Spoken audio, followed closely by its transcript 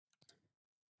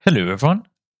Hello everyone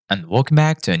and welcome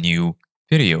back to a new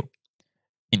video.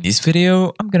 In this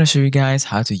video, I'm gonna show you guys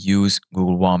how to use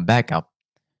Google One Backup.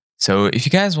 So if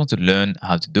you guys want to learn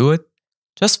how to do it,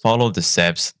 just follow the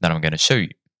steps that I'm gonna show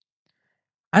you.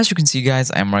 As you can see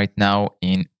guys, I'm right now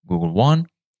in Google One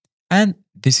and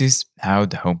this is how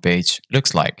the homepage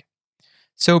looks like.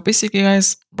 So basically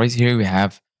guys, right here we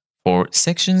have four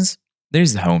sections.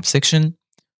 There's the home section,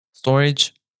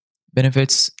 storage,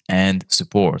 benefits, and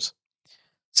support.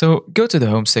 So go to the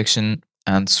home section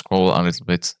and scroll a little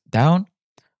bit down.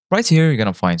 Right here, you're going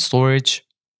to find storage.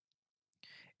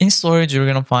 In storage, you're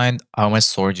going to find how much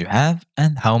storage you have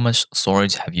and how much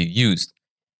storage have you used.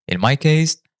 In my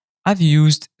case, I've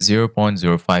used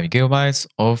 0.05 gigabytes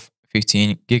of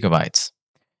 15 gigabytes.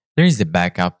 There is the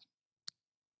backup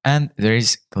and there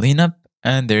is cleanup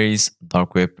and there is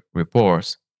dark web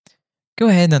reports. Go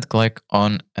ahead and click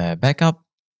on backup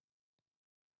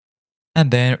and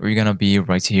then we're going to be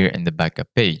right here in the backup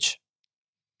page.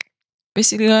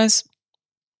 Basically guys,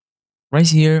 right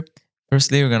here,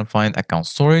 firstly, we're going to find account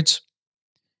storage.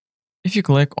 If you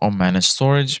click on manage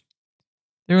storage,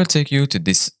 it will take you to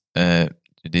this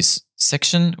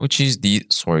section, which is the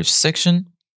storage section.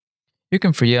 You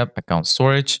can free up account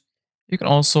storage. You can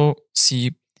also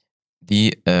see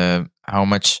the how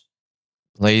much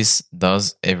place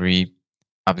does every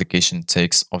application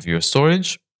takes of your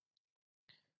storage.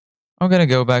 I'm gonna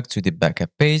go back to the backup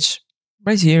page.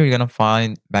 Right here, you're gonna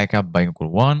find backup by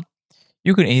Google One.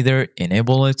 You can either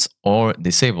enable it or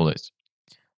disable it.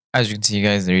 As you can see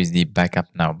guys, there is the backup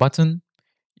now button.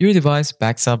 Your device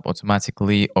backs up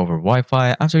automatically over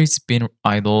Wi-Fi after it's been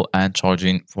idle and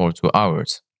charging for 2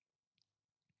 hours.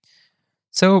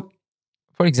 So,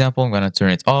 for example, I'm going to turn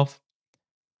it off.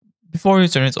 Before you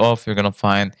turn it off, you're going to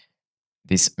find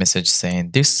this message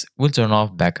saying this will turn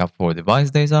off backup for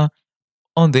device data.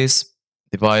 On this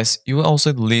device, you will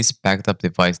also delete backed up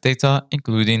device data,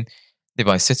 including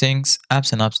device settings,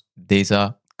 apps and apps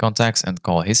data, contacts and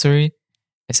call history,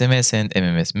 SMS and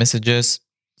MMS messages.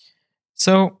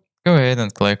 So go ahead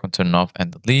and click on turn off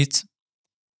and delete.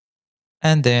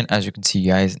 And then as you can see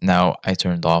guys, now I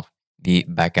turned off the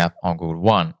backup on Google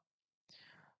One.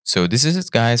 So this is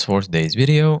it guys for today's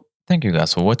video. Thank you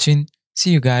guys for watching.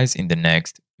 See you guys in the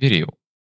next video.